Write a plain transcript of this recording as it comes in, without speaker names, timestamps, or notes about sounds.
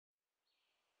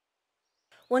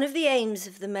One of the aims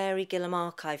of the Mary Gillham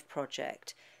Archive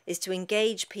Project is to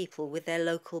engage people with their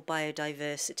local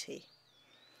biodiversity.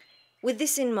 With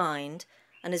this in mind,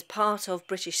 and as part of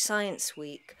British Science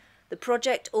Week, the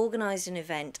project organised an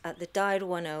event at the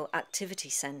Daerwynno Activity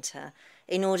Centre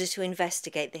in order to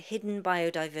investigate the hidden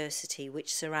biodiversity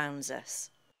which surrounds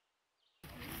us.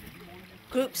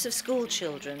 Groups of school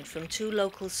children from 2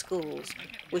 local schools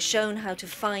were shown how to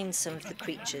find some of the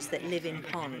creatures that live in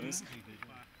ponds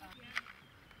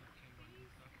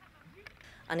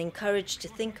and encouraged to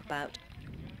think about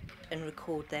and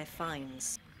record their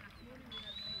finds.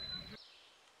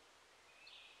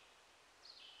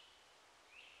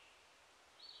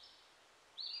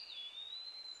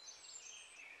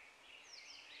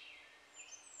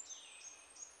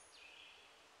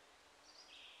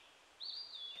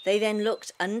 They then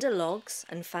looked under logs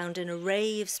and found an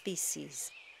array of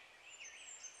species,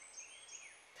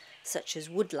 such as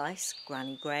woodlice,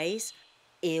 granny greys,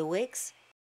 earwigs,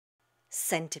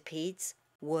 centipedes,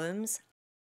 worms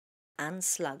and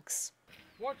slugs.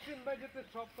 Watch him bed at the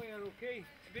top there, okay?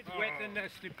 It's a bit wet and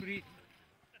slippery.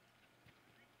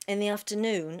 In the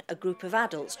afternoon, a group of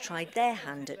adults tried their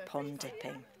hand at pond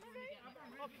dipping.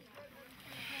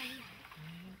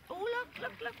 Oh,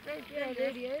 look,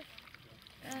 there he is.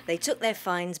 They took their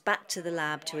finds back to the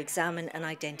lab to examine and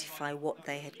identify what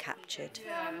they had captured.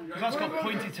 That's got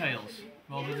pointy tails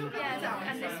rather than...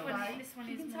 Yeah, and this one is...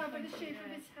 You can tell by the shape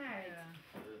of his head.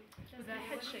 The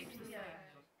head shape's the same.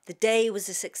 The day was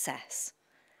a success.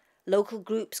 Local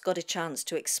groups got a chance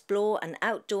to explore an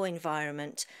outdoor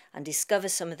environment and discover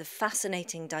some of the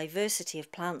fascinating diversity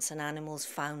of plants and animals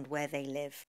found where they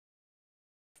live.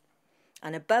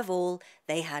 And above all,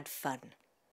 they had fun.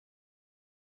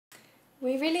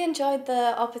 We really enjoyed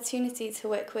the opportunity to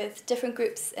work with different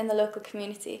groups in the local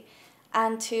community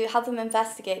and to help them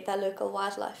investigate their local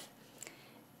wildlife.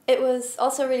 It was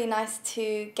also really nice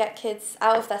to get kids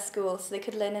out of their school so they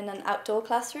could learn in an outdoor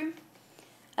classroom.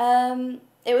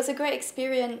 It was a great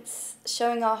experience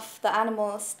showing off the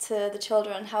animals to the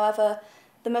children. However,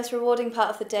 the most rewarding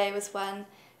part of the day was when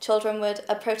children would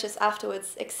approach us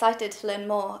afterwards, excited to learn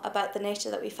more about the nature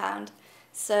that we found.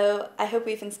 So I hope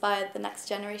we've inspired the next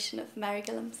generation of Mary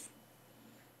Gillhams.